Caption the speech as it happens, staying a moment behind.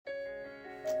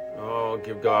Oh,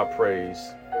 give God praise.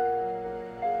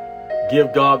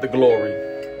 Give God the glory.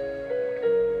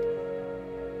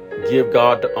 Give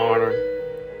God the honor.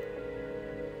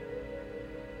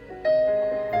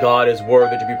 God is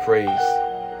worthy to be praised.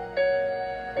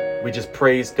 We just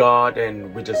praise God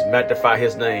and we just magnify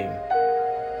his name.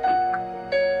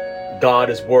 God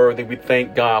is worthy. We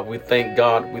thank God. We thank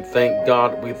God. We thank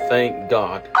God. We thank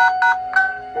God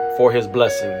for his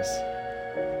blessings.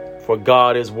 For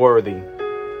God is worthy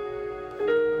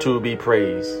to be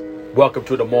praised. Welcome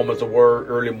to the Moments of Word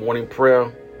Early Morning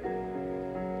Prayer.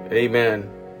 Amen.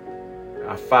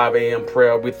 Our 5 a.m.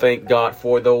 prayer. We thank God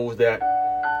for those that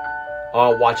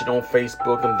are watching on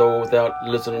Facebook and those that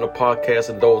listen to the podcast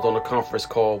and those on the conference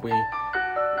call. We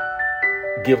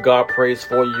give God praise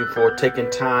for you for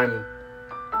taking time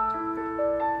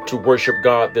to worship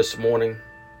God this morning.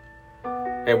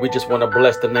 And we just want to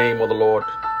bless the name of the Lord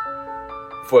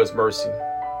for his mercy.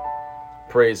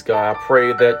 Praise God. I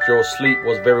pray that your sleep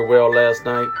was very well last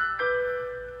night,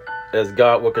 as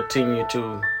God will continue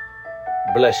to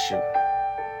bless you.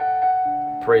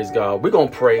 Praise God. We're going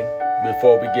to pray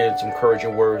before we get some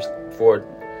encouraging words for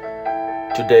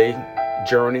today's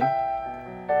journey.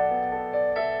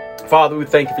 Father, we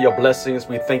thank you for your blessings.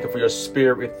 We thank you for your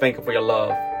spirit. We thank you for your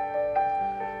love.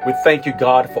 We thank you,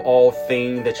 God, for all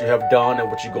things that you have done and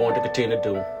what you're going to continue to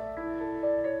do.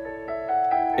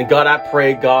 And God, I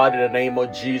pray, God, in the name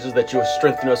of Jesus, that you'll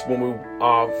strengthen us when we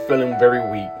are feeling very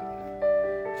weak,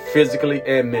 physically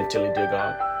and mentally, dear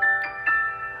God.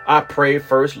 I pray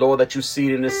first, Lord, that you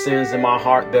see in the sins in my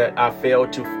heart that I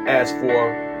failed to ask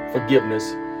for forgiveness.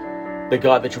 That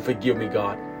God, that you forgive me,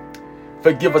 God.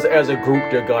 Forgive us as a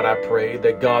group, dear God, I pray.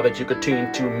 That God, that you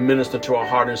continue to minister to our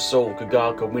heart and soul, good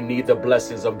God, because we need the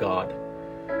blessings of God.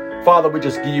 Father, we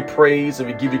just give you praise and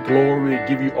we give you glory and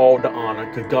give you all the honor,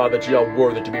 because God, that you are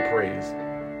worthy to be praised.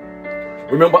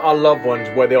 Remember our loved ones,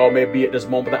 where they all may be at this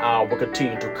moment of the hour. We'll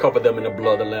continue to cover them in the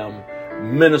blood of the Lamb.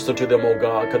 Minister to them, oh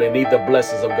God, because they need the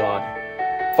blessings of God.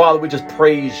 Father, we just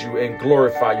praise you and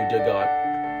glorify you, dear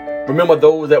God. Remember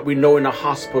those that we know in the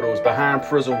hospitals, behind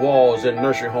prison walls, and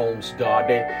nursery homes, God.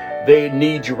 They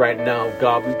need you right now,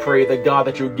 God. We pray that, God,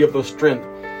 that you'll give them strength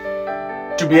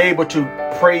to be able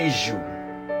to praise you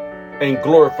and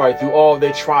glorify through all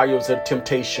their trials and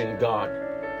temptation, God.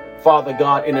 Father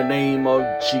God, in the name of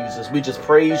Jesus, we just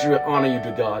praise you and honor you,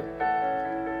 dear God.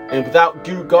 And without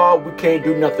you, God, we can't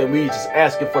do nothing. We just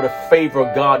asking for the favor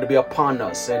of God to be upon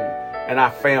us and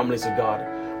our families, oh God.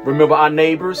 Remember our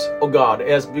neighbors, oh God,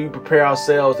 as we prepare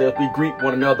ourselves, as we greet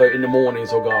one another in the mornings,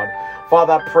 oh God.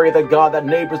 Father, I pray that, God, that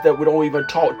neighbors that we don't even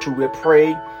talk to, we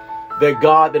pray that,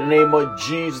 God, in the name of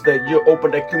Jesus, that you open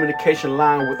that communication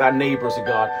line with our neighbors, oh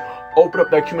God. Open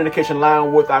up that communication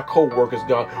line with our co-workers,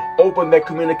 God. Open that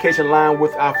communication line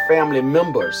with our family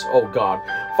members, oh God.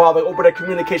 Father, open that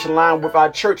communication line with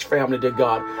our church family, dear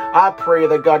God. I pray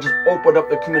that, God, just open up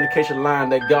the communication line,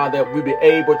 that, God, that we be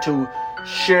able to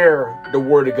share the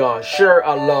word of God. Share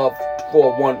our love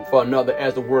for one for another,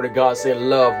 as the word of God said,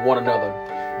 love one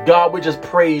another. God, we just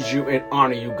praise you and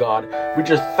honor you, God. We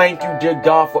just thank you, dear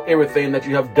God, for everything that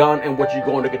you have done and what you're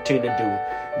going to continue to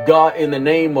do. God, in the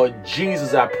name of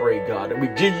Jesus, I pray, God, and we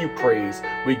give you praise.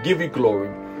 We give you glory.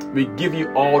 We give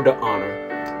you all the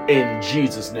honor. In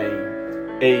Jesus'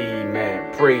 name,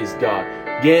 amen. Praise God.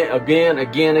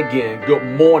 Again.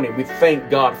 Good morning. We thank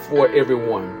God for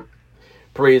everyone.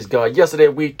 Praise God. Yesterday,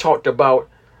 we talked about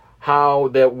how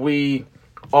that we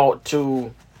ought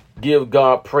to give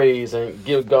God praise and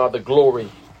give God the glory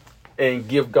and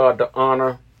give God the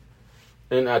honor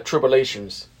in our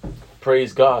tribulations.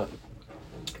 Praise God.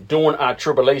 During our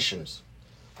tribulations,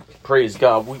 praise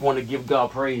God, we want to give God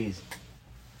praise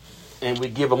and we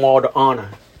give him all the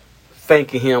honor,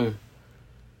 thanking him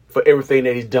for everything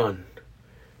that he's done.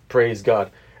 Praise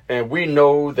God. And we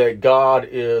know that God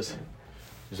is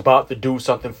about to do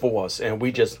something for us, and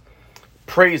we just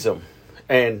praise him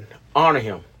and honor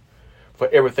him for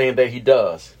everything that he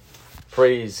does.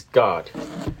 Praise God.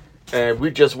 And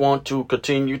we just want to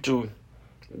continue to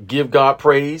give God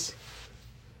praise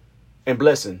and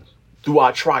blessings through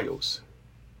our trials,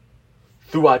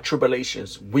 through our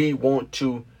tribulations. We want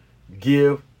to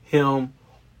give him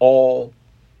all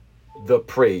the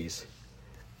praise.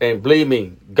 And believe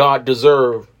me, God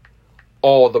deserves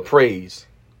all the praise.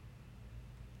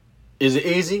 Is it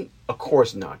easy? Of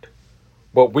course not.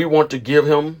 But we want to give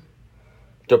him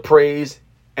the praise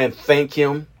and thank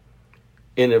him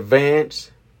in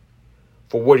advance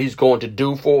for what he's going to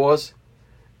do for us.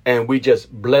 And we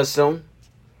just bless him,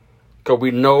 because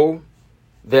we know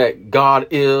that God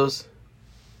is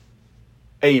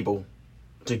able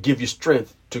to give you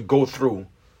strength to go through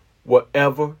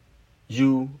whatever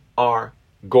you are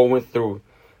going through,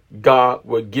 God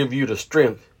will give you the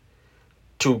strength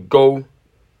to go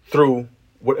through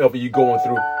whatever you're going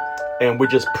through. And we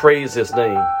just praise his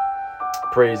name.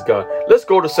 Praise God. Let's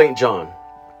go to St. John.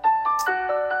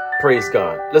 Praise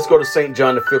God. Let's go to St.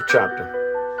 John, the 5th chapter.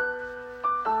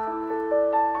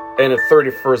 And the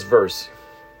 31st verse.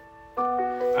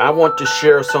 I want to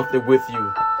share something with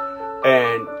you.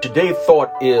 And today's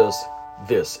thought is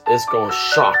this. It's going to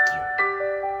shock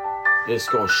you. It's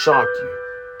going to shock you.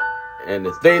 And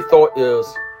the today's thought is,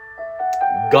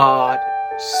 God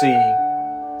see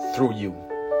through you.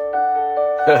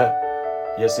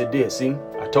 Yes, it did. See,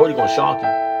 I told you it's going to shock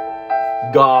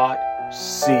you. God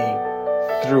see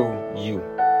through you.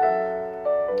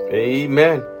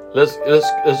 Amen. Let's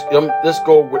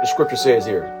go what the scripture says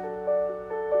here.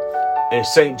 In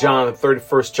St. John, the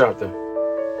 31st chapter.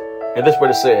 And this is what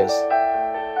it says.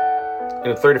 In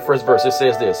the 31st verse, it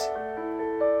says this.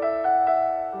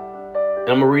 And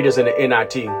I'm going to read this in the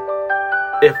NIT.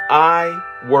 If I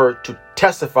were to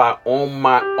testify on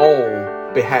my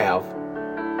own behalf,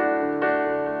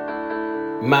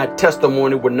 my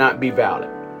testimony would not be valid.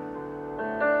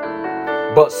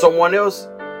 But someone else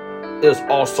is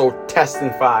also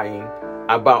testifying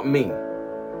about me.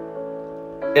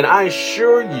 And I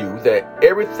assure you that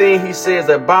everything he says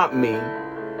about me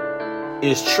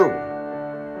is true.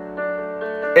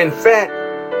 In fact,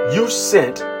 you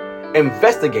sent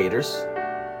investigators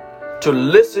to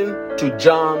listen to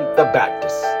John the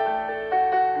Baptist.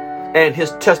 And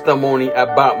his testimony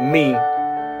about me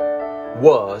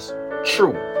was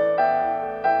true.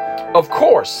 Of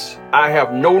course, I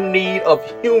have no need of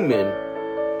human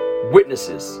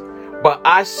witnesses, but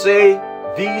I say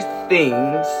these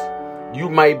things you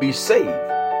might be saved.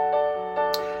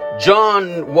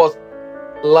 John was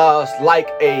like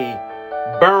a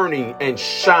burning and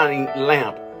shining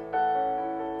lamp,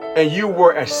 and you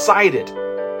were excited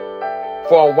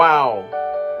for a while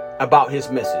about his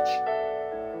message.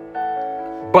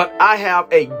 But I have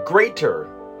a greater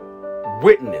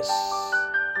witness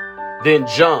than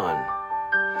John,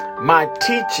 my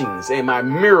teachings and my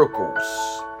miracles.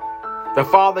 The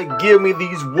Father gave me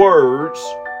these words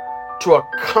to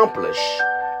accomplish,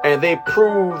 and they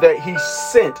prove that he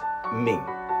sent me.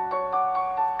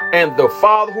 And the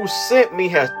Father who sent me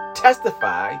has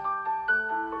testified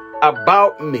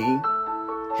about me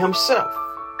himself.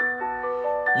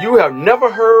 You have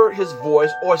never heard his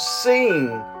voice or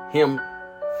seen him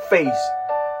face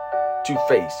to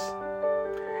face.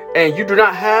 And you do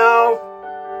not have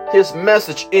his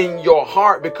message in your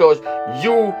heart because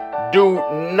you do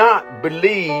not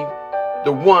believe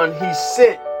the one he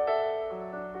sent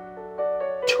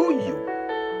to you.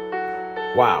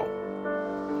 Wow.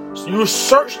 So you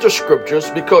search the scriptures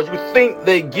because you think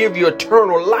they give you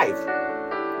eternal life.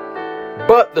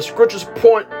 But the scriptures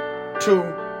point to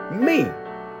me.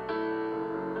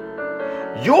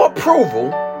 Your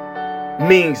approval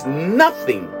means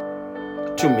nothing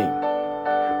to me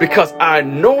because I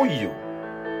know you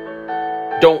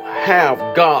don't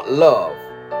have God love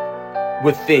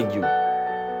within you.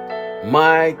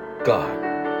 My God.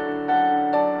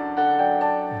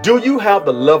 Do you have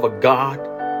the love of God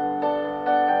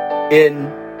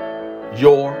in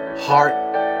your heart?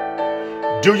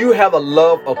 Do you have the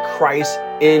love of Christ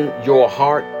in your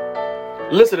heart?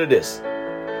 Listen to this.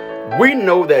 We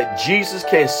know that Jesus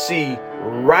can see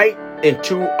right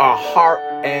into our heart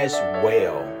as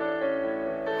well.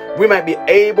 We might be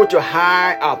able to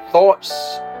hide our thoughts,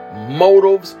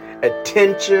 motives,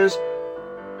 intentions,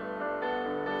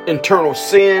 internal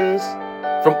sins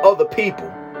from other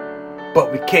people,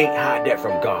 but we can't hide that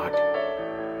from God.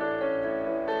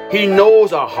 He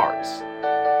knows our hearts.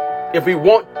 If we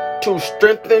want to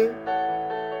strengthen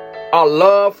our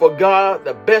love for God,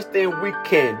 the best thing we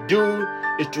can do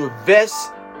is to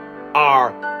invest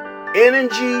our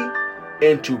energy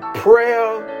into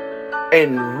prayer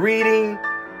and reading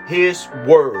his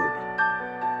word.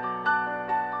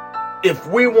 If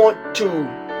we want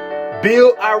to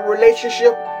build our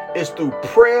relationship, it's through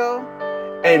prayer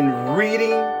and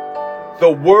reading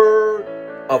the word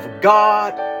of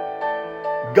God.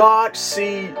 God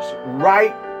sees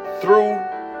right through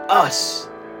us.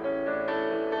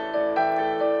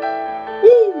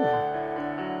 Woo!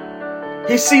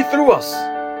 He sees through us.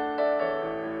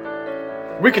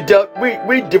 We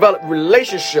develop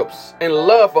relationships and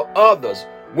love for others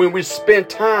when we spend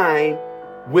time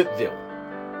with them.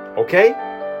 Okay?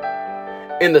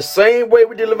 In the same way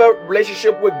we develop a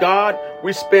relationship with God,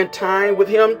 we spend time with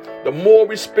him. The more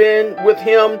we spend with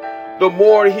him, the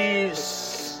more he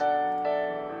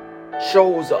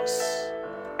shows us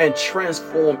and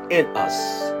transforms in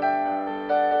us,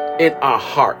 in our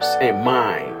hearts and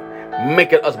mind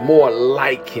making us more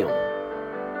like him.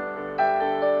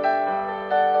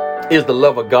 Is the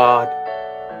love of God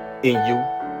in you?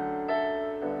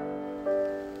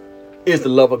 Is the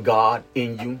love of God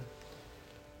in you?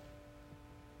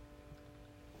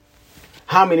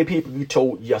 How many people you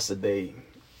told yesterday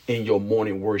in your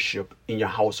morning worship, in your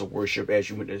house of worship, as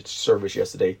you went to service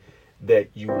yesterday, that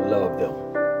you love them?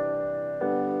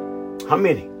 How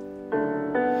many?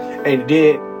 And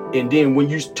then when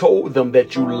you told them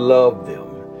that you love them,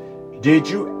 did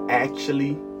you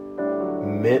actually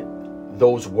meant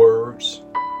those words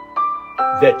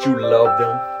that you love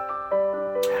them?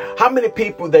 How many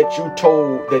people that you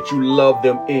told that you love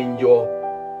them in your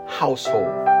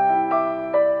household?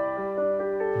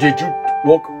 Did you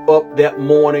woke up that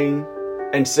morning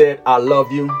and said, I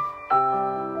love you?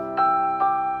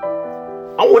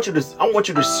 I want you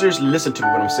to seriously listen to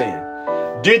what I'm saying.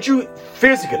 Did you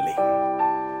physically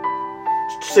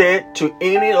say to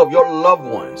any of your loved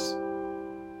ones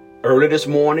early this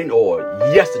morning or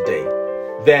yesterday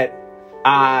that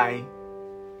I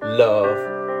love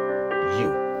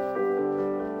you?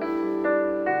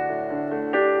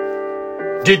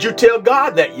 Did you tell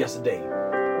God that yesterday?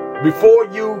 Before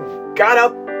you got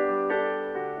up,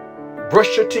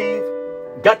 brushed your teeth,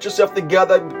 got yourself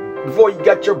together, before you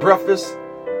got your breakfast,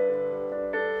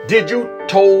 did you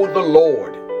told the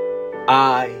Lord,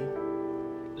 I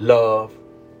love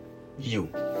you?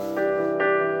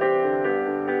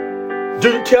 Do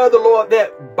you tell the Lord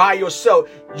that by yourself?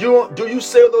 Do you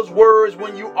say those words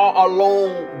when you are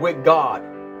alone with God?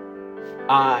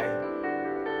 I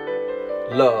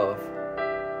love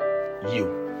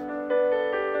you.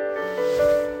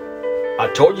 I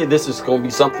told you this is going to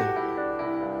be something.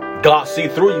 God see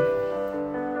through you.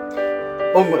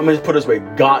 Oh, let me put it this way.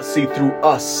 God see through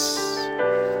us.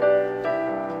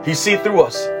 He see through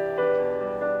us.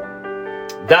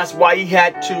 That's why he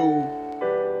had to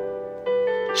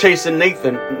chasing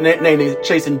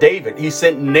David. He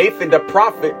sent Nathan the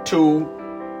prophet to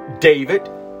David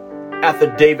after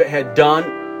David had done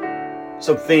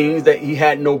some things that he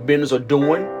had no business of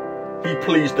doing. He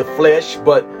pleased the flesh,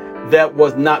 but that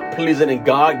was not pleasing in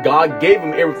God. God gave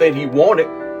him everything he wanted,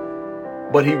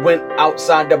 but he went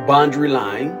outside the boundary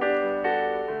line.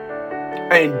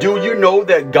 And do you know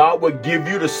that God will give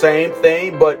you the same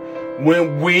thing? But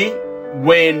when we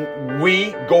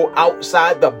go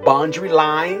outside the boundary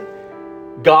line,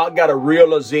 God got to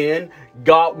reel us in.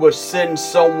 God will send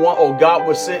someone, or God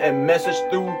will send a message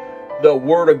through the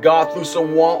word of God, through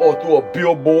someone, or through a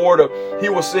billboard, or he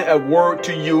will send a word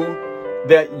to you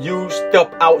that you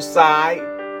step outside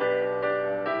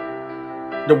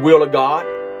the will of God.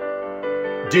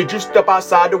 Did you step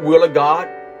outside the will of God?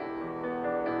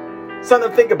 Something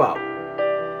to think about.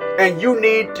 And you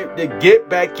need to get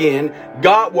back in.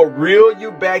 God will reel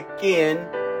you back in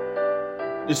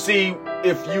to see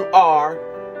if you are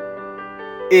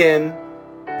in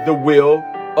the will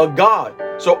of God.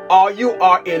 So are you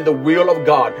are in the will of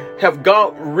God? Have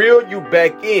God reeled you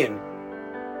back in?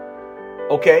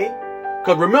 Okay?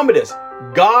 Because remember this,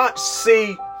 God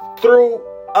see through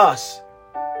us.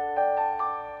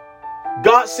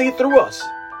 God see through us.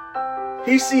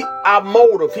 He see our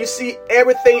motive. He see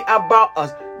everything about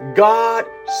us. God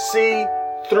see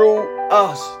through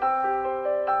us.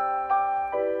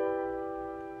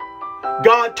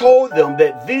 God told them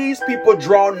that these people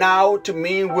draw now to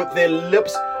me with their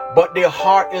lips, but their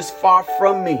heart is far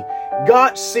from me.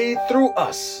 God see through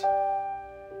us.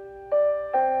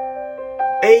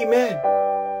 Amen.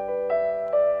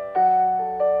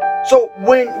 So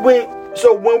when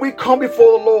we come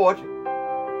before the Lord,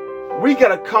 we got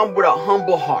to come with a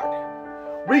humble heart.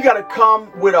 We got to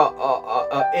come with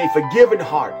a forgiving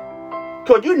heart.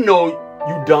 Because you know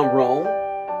you done wrong.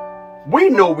 We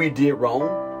know we did wrong.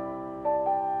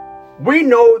 We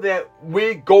know that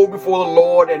we go before the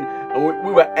Lord and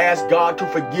we will ask God to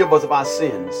forgive us of our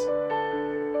sins.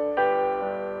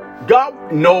 God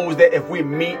knows that if we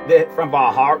meet that from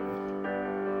our heart,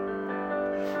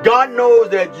 God knows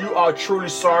that you are truly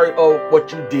sorry of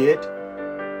what you did.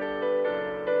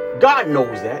 God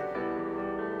knows that.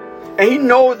 And he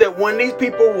knows that when these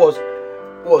people was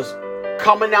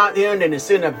coming out here and then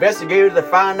sending investigators to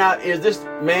find out, is this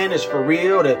man is for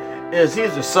real? Is he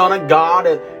the Son of God?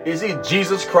 Is he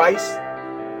Jesus Christ?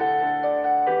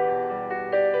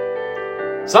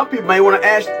 Some people may want to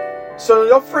ask some of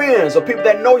your friends or people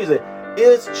that know you, say,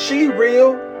 is she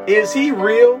real? Is he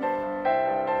real?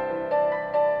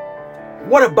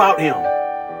 What about him?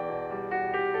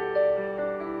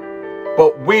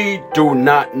 But we do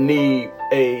not need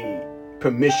a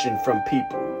permission from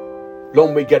people.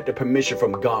 Long we get the permission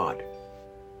from God.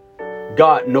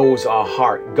 God knows our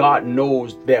heart. God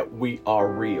knows that we are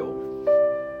real.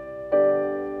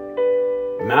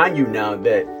 Mind you now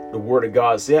that the word of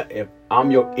God said, if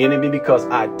I'm your enemy because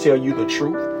I tell you the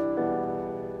truth.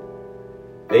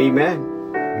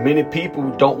 Amen. Many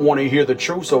people don't want to hear the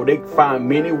truth, so they find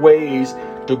many ways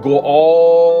to go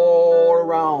all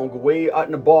around, go way out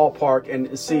in the ballpark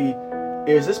and see,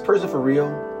 is this person for real?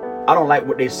 I don't like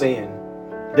what they're saying.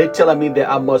 They telling me that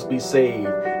I must be saved.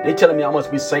 They telling me I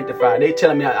must be sanctified. They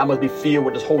telling me I must be filled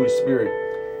with this Holy Spirit.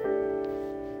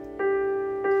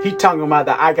 He talking about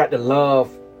that I got to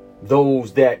love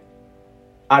those that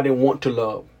I didn't want to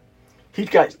love. He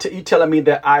telling me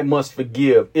that I must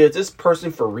forgive. Is this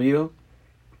person for real?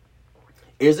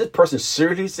 Is this person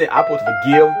seriously saying I'm supposed to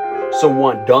forgive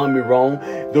someone done me wrong?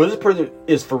 Does this person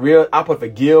is for real? I'm supposed to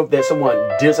forgive that someone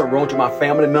did something wrong to my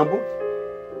family member?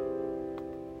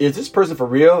 Is this person for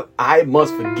real? I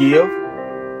must forgive.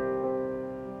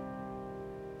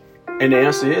 And the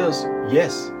answer is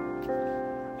yes.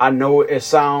 I know it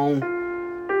sounds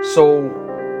so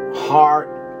hard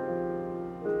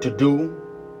to do,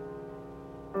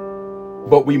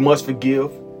 but we must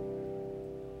forgive.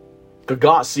 Because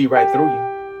God see right through you.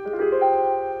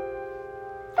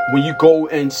 When you go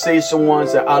and say someone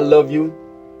say, I love you,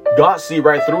 God see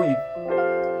right through you.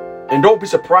 And don't be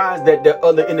surprised that the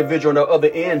other individual on the other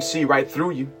end see right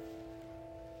through you.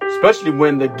 Especially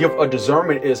when the gift of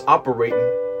discernment is operating.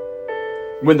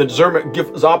 When the discernment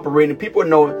gift is operating, people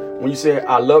know when you say,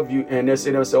 I love you, and they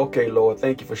say, okay, Lord,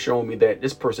 thank you for showing me that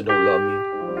this person don't love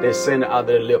me. They're saying it out of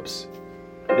their lips.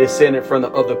 They're saying it in front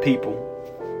of other people.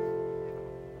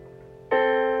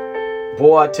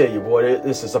 Boy, I tell you, boy,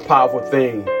 this is a powerful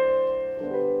thing.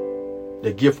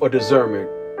 The gift of discernment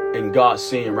and God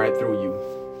seeing right through you.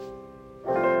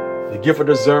 The gift of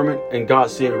discernment and God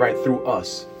seeing right through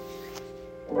us.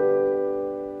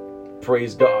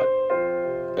 Praise God.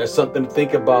 That's something to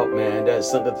think about, man. That's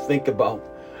something to think about.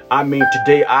 I mean,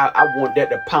 today, I want that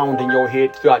to pound in your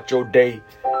head throughout your day.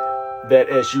 That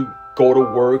as you go to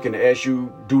work and as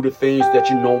you do the things that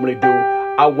you normally do,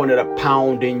 I want it to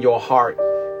pound in your heart,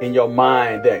 in your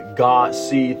mind, that God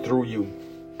see through you.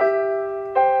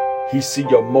 He see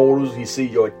your motives. He see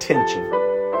your intention.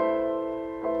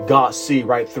 God see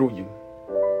right through you.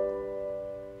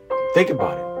 Think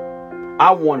about it.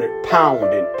 I want it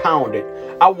pounded.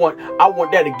 I want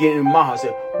that to get in my heart.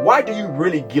 Say, why do you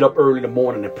really get up early in the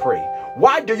morning to pray?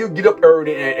 Why do you get up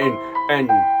early and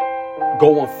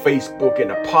go on Facebook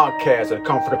and a podcast and a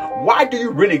conference? Why do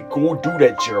you really go do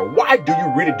that, Gerald? Why do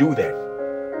you really do that?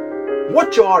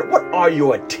 What are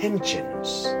your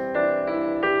intentions?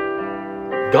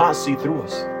 God see through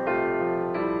us.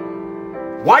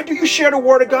 Why do you share the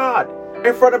word of God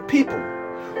in front of people?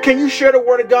 Can you share the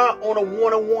word of God on a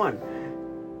one-on-one?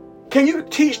 Can you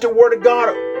teach the word of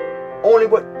God only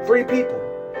with 3 people?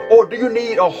 Or do you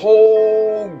need a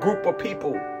whole group of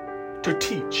people to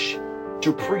teach,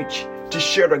 to preach, to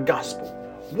share the gospel?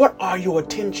 What are your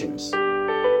intentions?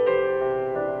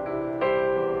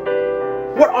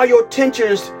 What are your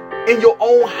intentions in your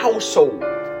own household?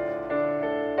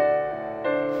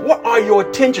 What are your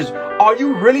intentions? Are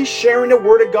you really sharing the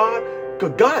word of God?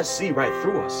 Because God see right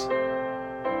through us.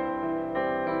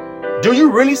 Do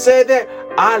you really say that?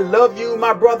 I love you,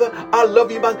 my brother. I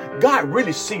love you, my... God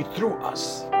really see through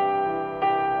us.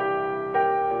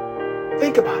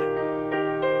 Think about it.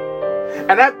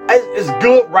 And that is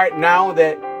good right now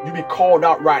that you be called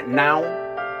out right now.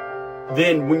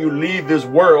 Then when you leave this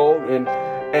world and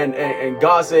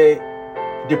God say,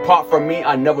 depart from me,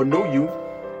 I never knew you.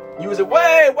 You say,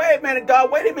 wait a minute,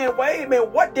 God, wait a minute.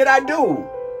 What did I do?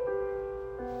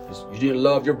 You didn't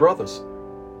love your brothers.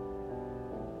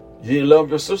 You didn't love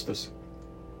your sisters.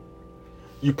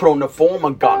 You put on the form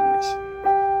of godliness.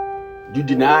 You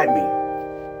denied me.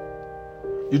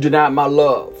 You denied my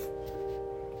love.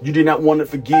 You did not want to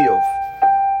forgive.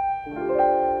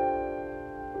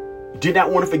 You did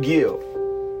not want to forgive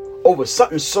over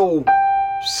something so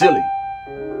silly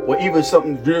or even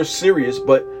something very serious,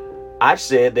 but I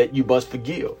said that you must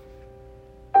forgive.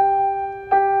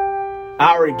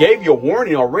 I already gave you a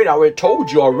warning already. I already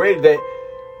told you already that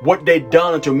what they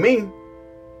done unto me,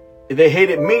 if they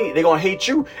hated me, they're going to hate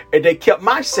you. If they kept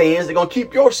my sins, they're going to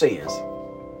keep your sins.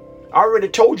 I already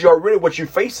told you already what you're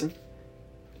facing.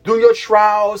 Through your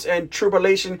trials and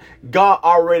tribulation, God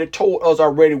already told us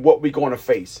already what we're going to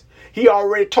face. He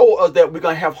already told us that we're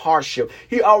going to have hardship.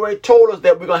 He already told us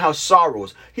that we're going to have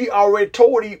sorrows. He already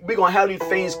told us we're going to have these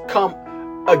things come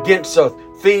against us.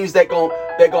 Things that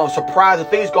they're going to surprise us.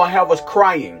 Things going to have us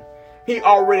crying. He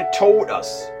already told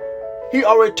us. He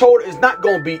already told us it's not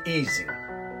going to be easy.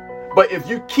 But if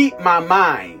you keep my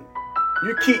mind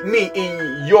You keep me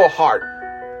in your heart,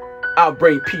 I'll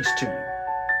bring peace to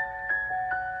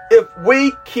you. If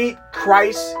we keep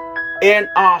Christ in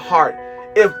our heart,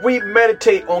 if we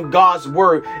meditate on God's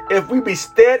word, if we be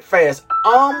steadfast,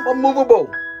 unmovable,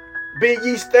 be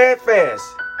ye steadfast,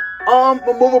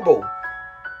 unmovable,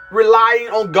 relying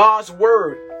on God's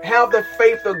word, have the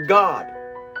faith of God.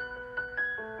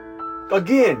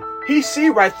 Again, he see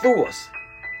right through us.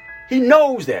 He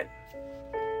knows that.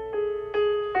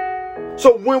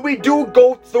 So when we do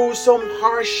go through some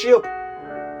hardship,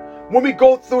 when we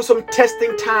go through some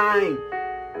testing time,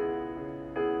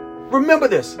 remember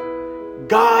this: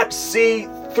 God see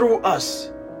through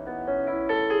us.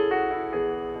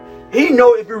 He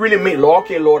know if you really mean, Lord,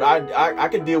 okay, Lord, I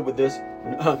can deal with this.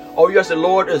 Oh, yes, the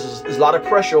Lord, there's a lot of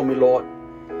pressure on me, Lord.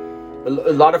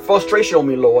 A lot of frustration on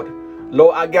me, Lord.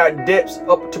 Lord, I got debts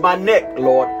up to my neck,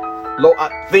 Lord. Lord,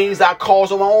 things I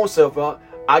caused on my own self.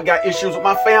 I got issues with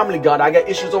my family, God. I got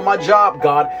issues on my job,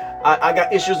 God. I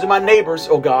got issues with my neighbors,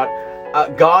 oh God.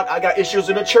 God, I got issues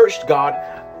in the church, God.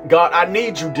 God, I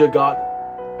need you, dear God.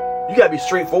 You got to be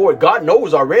straightforward. God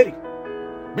knows already.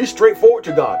 Be straightforward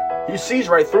to God. He sees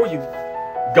right through you.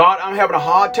 God, I'm having a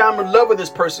hard time in love with this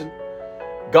person.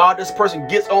 God, this person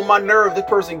gets on my nerve. This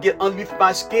person gets underneath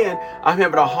my skin. I'm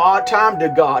having a hard time,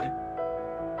 dear God.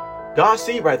 God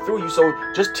sees right through you. So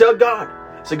just tell God.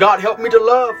 Say, God, help me to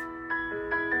love.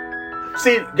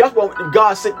 See, that's what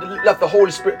God said, left the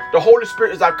Holy Spirit. The Holy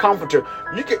Spirit is our comforter.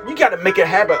 You got to make a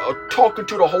habit of talking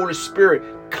to the Holy Spirit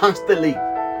constantly.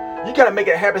 You got to make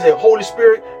it a habit. Say, Holy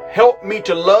Spirit, help me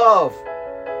to love.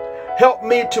 Help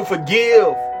me to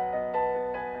forgive.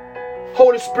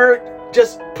 Holy Spirit,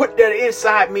 just put that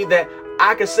inside me that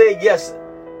I can say, yes,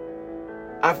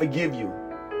 I forgive you.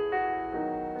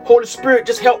 Holy Spirit,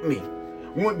 just help me.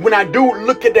 When I do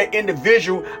look at that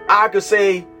individual, I can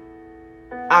say,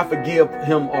 I forgive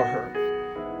him or her.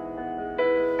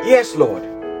 Yes, Lord.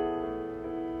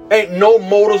 Ain't no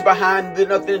motives behind it,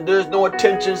 nothing. There's no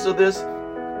intentions to this.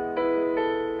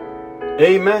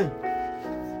 Amen.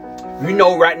 We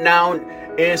know right now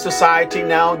in society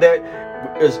now that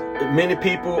many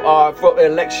people are for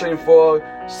election for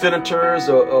senators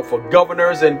or for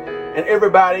governors and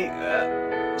everybody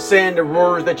saying the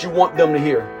words that you want them to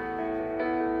hear.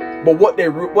 But what they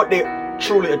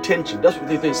truly attention. That's what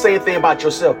they think. Same thing about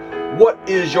yourself. What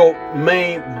is your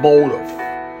main motive?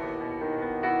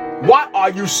 Why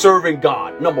are you serving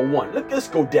God? Number one, let's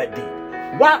go that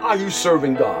deep. Why are you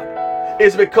serving God?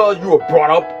 Is it because you were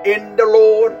brought up in the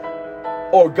Lord,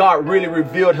 or God really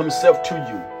revealed himself to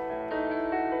you?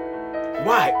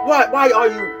 Why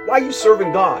are you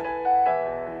serving God?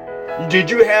 Did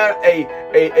you have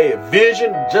a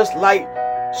vision just like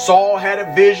Saul had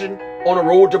a vision on the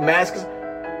road to Damascus?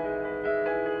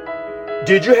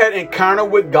 Did you have an encounter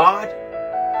with God?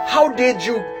 How did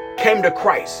you came to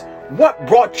Christ? What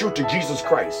brought you to Jesus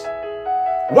Christ?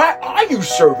 Why are you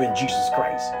serving Jesus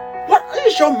Christ? What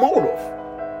is your motive?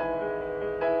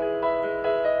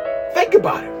 Think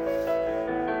about it.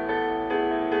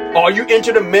 Are you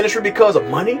into the ministry because of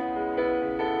money?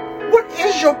 What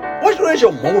is your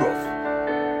motive?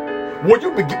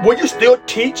 Will you still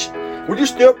teach? Will you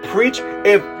still preach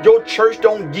if your church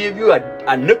don't give you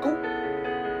a nickel?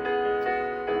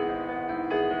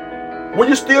 Will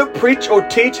you still preach or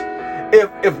teach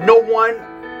if no one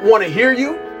want to hear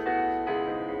you?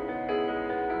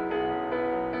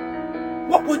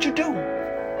 What would you do?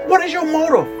 What is your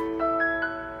motive?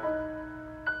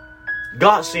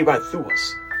 God see right through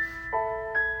us.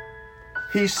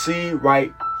 He see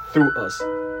right through us,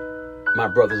 my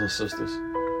brothers and sisters.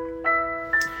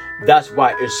 That's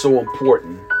why it's so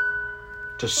important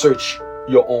to search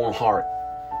your own heart.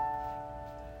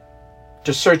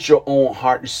 To search your own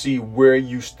heart to see where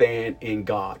you stand in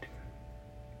God.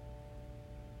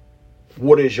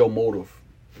 What is your motive?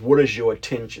 What is your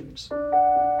intentions?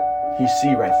 He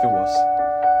see right through us.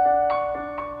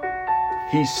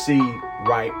 He see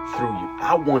right through you.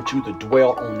 I want you to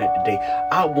dwell on that today.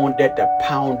 I want that to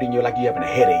pound in you like you're having a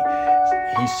headache.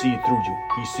 He see through you.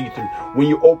 He see through. When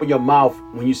you open your mouth,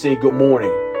 when you say good morning,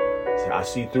 say, I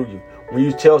see through you. When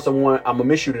you tell someone, I'm gonna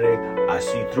miss you today, I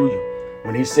see through you.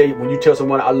 When you tell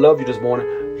someone, I love you this morning,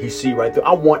 he see right through.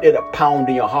 I want that to pound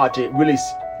in your heart to really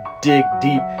dig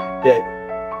deep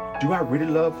that, do I really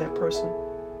love that person?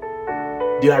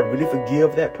 Did I really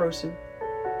forgive that person?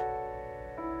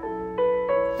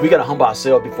 We got to humble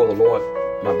ourselves before the Lord,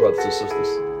 my brothers and sisters.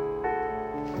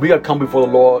 We got to come before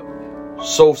the Lord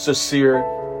so sincere,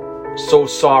 so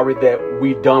sorry that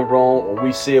we done wrong or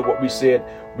we said what we said.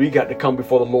 We got to come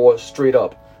before the Lord straight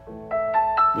up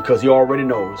because he already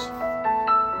knows.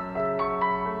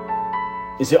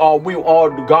 You see, all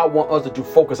God wants us to do,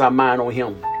 focus our mind on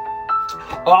him.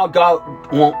 All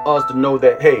God wants us to know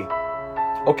that, hey,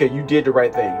 okay, you did the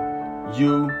right thing.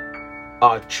 You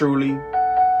are truly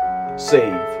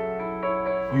saved.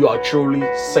 You are truly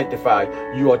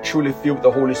sanctified. You are truly filled with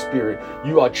the Holy Spirit.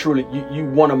 You are truly, you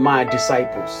one of my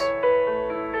disciples.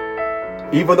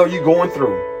 Even though you're going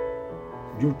through,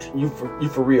 you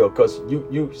for real, because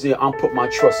you see, I'm putting my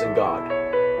trust in God.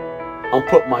 I'm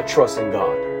putting my trust in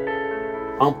God.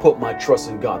 I'm putting my trust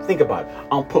in God. Think about it.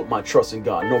 I'm putting my trust in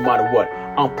God. No matter what,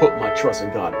 I'm putting my trust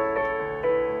in God.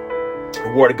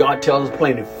 The word of God tells us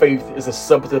plainly, faith is the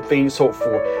substance of things hoped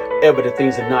for, evident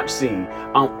things are not seen.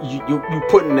 You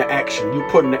put in the action. You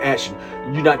put in the action.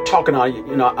 You're not talking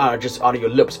just out of your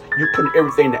lips. You're putting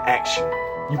everything into action.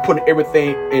 You're putting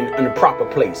everything in the proper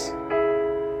place.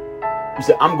 You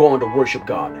say, I'm going to worship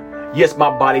God. Yes, my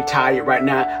body tired right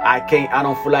now. I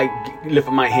don't feel like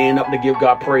lifting my hand up to give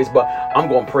God praise, but I'm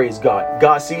going to praise God.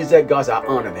 God sees that. God says, I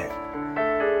honor that.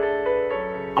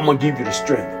 I'm going to give you the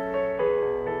strength.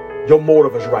 Your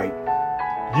motive is right.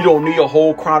 You don't need a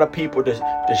whole crowd of people to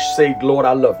say, Lord,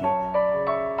 I love you.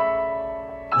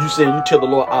 You tell the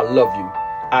Lord, I love you.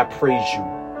 I praise you.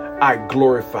 I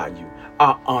glorify you.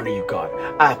 I honor you, God.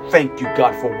 I thank you,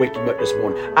 God, for waking me up this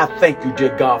morning. I thank you,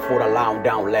 dear God, for the lying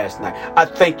down last night. I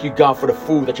thank you, God, for the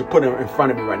food that you're putting in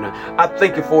front of me right now. I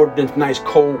thank you for this nice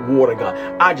cold water, God.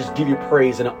 I just give you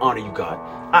praise and I honor you, God.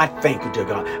 I thank you, dear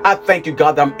God. I thank you,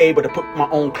 God, that I'm able to put my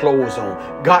own clothes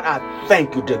on. God, I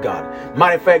thank you, dear God.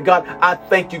 Matter of fact, God, I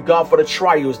thank you, God, for the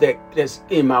trials that's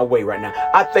in my way right now.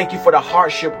 I thank you for the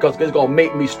hardship because it's going to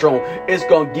make me strong. It's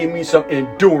going to give me some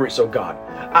endurance, oh God.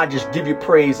 I just give you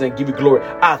praise and give you glory.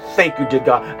 I thank you, dear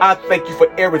God. I thank you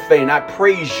for everything. I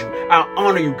praise you. I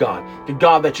honor you, God. The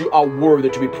God that you are worthy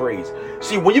to be praised.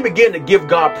 See, when you begin to give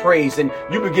God praise and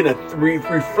you begin to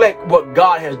reflect what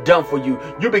God has done for you,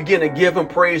 you begin to give him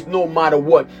praise no matter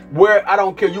what. Where, I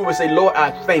don't care, you will say, Lord,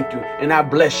 I thank you and I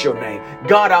bless your name.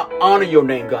 God, I honor your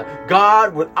name, God.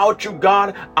 God, without you,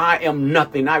 God, I am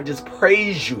nothing. I just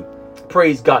praise you.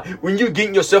 Praise God. When you're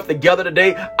getting yourself together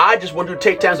today, I just want you to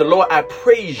take time to say, Lord, I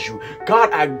praise you.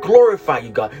 God, I glorify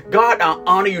you, God. God, I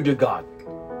honor you, dear God.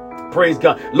 Praise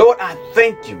God. Lord, I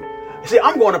thank you. See,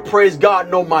 I'm going to praise God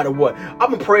no matter what. I'm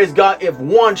going to praise God if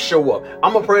one show up.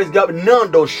 I'm going to praise God if none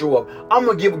don't show up. I'm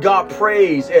going to give God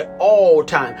praise at all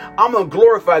times. I'm going to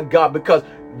glorify God because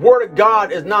Word of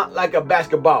God is not like a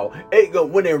basketball.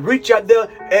 When they reach out there,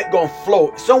 it's going to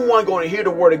flow. Someone going to hear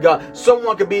the Word of God.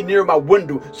 Someone could be near my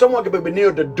window. Someone could be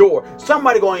near the door.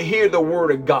 Somebody going to hear the Word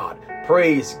of God.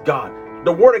 Praise God.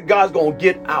 The Word of God is going to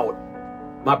get out,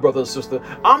 my brother and sister.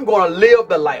 I'm going to live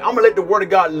the light. I'm going to let the Word of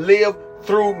God live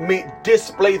through me,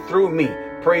 display through me.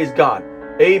 Praise God.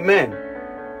 Amen.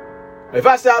 If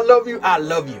I say I love you, I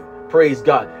love you. Praise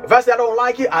God. If I say I don't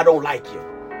like you, I don't like you.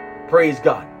 Praise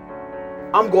God.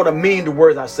 I'm going to mean the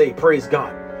words I say. Praise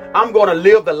God. I'm going to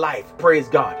live the life. Praise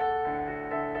God.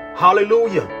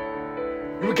 Hallelujah.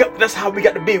 That's how we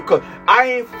got to be, because I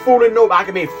ain't fooling nobody.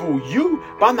 I may fool you,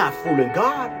 but I'm not fooling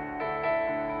God.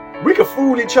 We can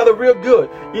fool each other real good.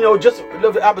 Just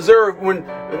observe when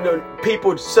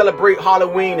people celebrate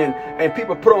Halloween and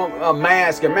people put on a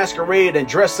mask and masquerade and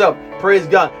dress up. Praise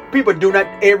God. People do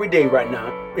that every day right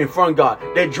now in front of God.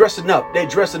 They're dressing up.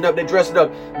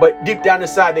 But deep down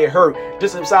inside they hurt.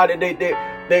 Just inside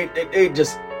they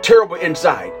just terrible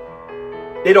inside.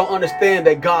 They don't understand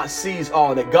that God sees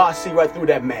all, that God sees right through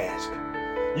that mask.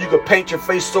 You could paint your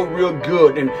face so real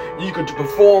good and you could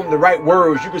perform the right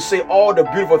words. You could say all the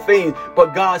beautiful things,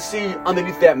 but God sees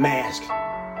underneath that mask.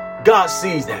 God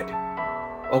sees that.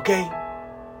 Okay?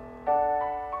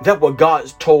 That's what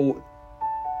God told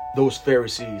those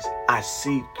Pharisees. I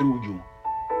see through you.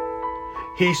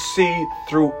 He sees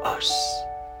through us.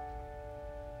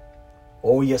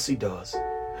 Oh, yes, he does.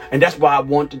 And that's why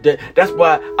that's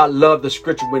why I love the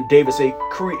scripture when David said,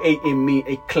 create in me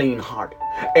a clean heart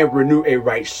and renew a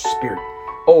right spirit.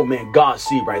 Oh man, God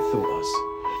sees right through us.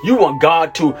 You want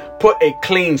God to put a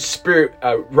clean spirit,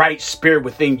 a right spirit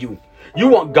within you. You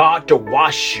want God to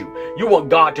wash you. You want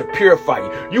God to purify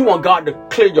you. You want God to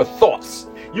clear your thoughts.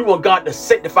 You want God to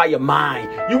sanctify your mind.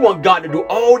 You want God to do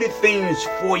all the things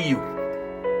for you.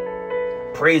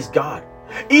 Praise God.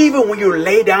 Even when you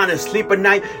lay down and sleep at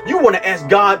night, you want to ask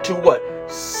God to what?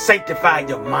 Sanctify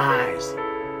your minds.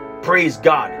 Praise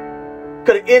God.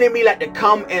 Because the enemy like to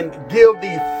come and give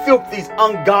these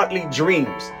ungodly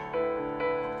dreams.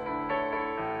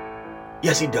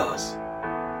 Yes, he does.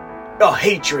 Or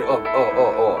hatred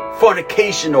or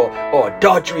fornication or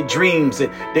adultery dreams. And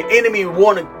the enemy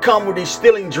want to come with these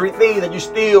stealing things that you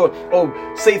steal,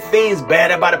 or say things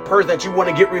bad about a person that you want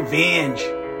to get revenge.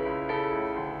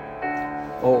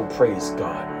 Oh, praise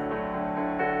God.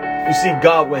 You see,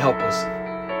 God will help us.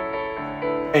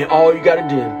 And all you got to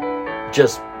do,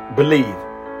 just believe.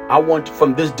 I want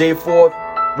from this day forth,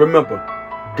 remember,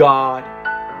 God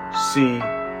see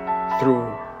through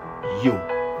you.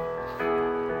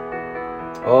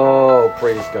 Oh,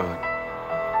 praise God.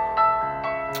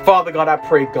 Father God, I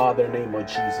pray, God, in the name of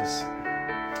Jesus,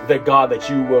 that God, that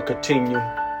you will continue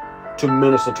to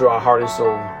minister to our heart and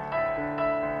soul.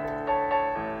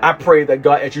 I pray that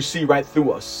God, as you see right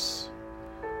through us,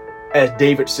 as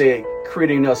David said,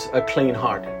 creating us a clean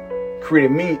heart,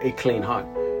 creating me a clean heart.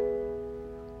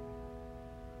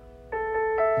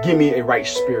 Give me a right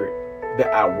spirit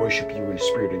that I worship you in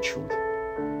spirit and truth.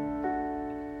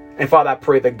 And Father, I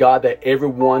pray that God, that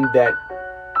everyone that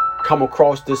come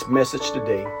across this message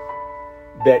today,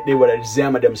 that they would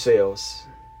examine themselves.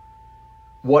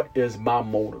 What is my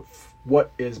motive?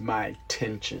 What is my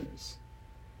intentions?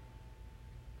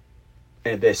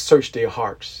 And they search their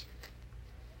hearts.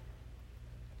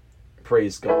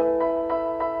 Praise God.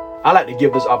 I like to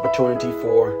give this opportunity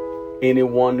for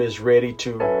anyone that's ready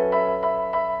to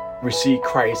receive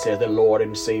Christ as their Lord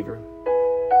and Savior.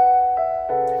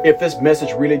 If this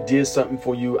message really did something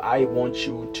for you, I want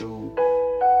you to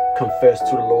confess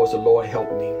to the Lord, say, Lord,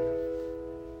 help me.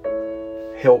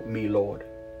 Help me, Lord.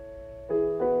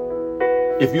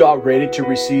 If you are ready to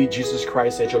receive Jesus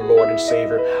Christ as your Lord and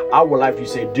Savior, I would like you to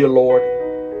say, dear Lord,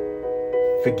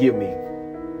 forgive me.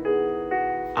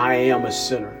 I am a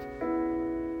sinner.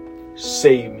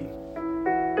 Save me.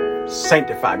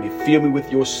 Sanctify me. Fill me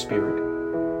with your spirit.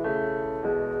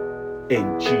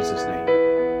 In Jesus' name.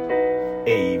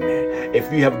 Amen.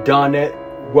 If you have done that,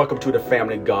 welcome to the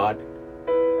family of God.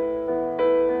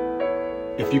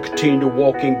 If you continue to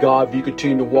walk in God, if you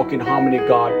continue to walk in harmony with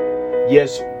God,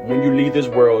 yes, when you leave this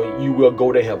world, you will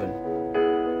go to heaven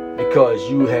because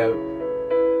you have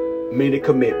made a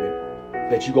commitment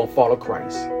that you're going to follow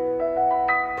Christ.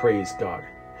 Praise God.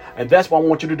 And that's what I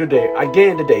want you to do today.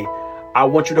 Again, today, I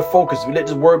want you to focus. Let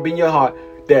this word be in your heart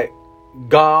that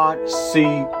God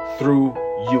see through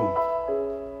you.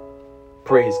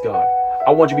 Praise God.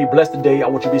 I want you to be blessed today. I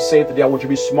want you to be safe today. I want you to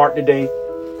be smart today.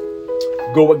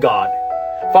 Go with God.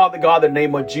 Father God, in the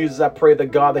name of Jesus, I pray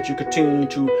that God, that you continue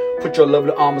to put your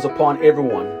lovely arms upon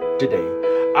everyone today.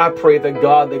 I pray that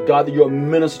God, that you'll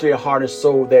minister to your heart and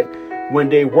soul, that when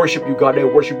they worship you, God, they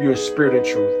worship you in spirit and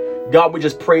truth. God, we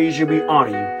just praise you, we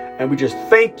honor you, and we just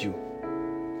thank you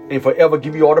and forever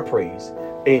give you all the praise.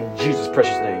 In Jesus'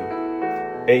 precious name,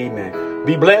 amen.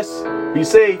 Be blessed, be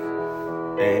safe,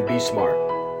 and be smart.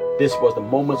 This was the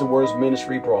Moments of Words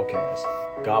Ministry broadcast.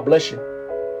 God bless you.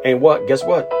 And guess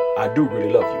what? I do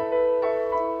really love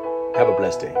you. Have a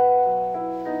blessed day.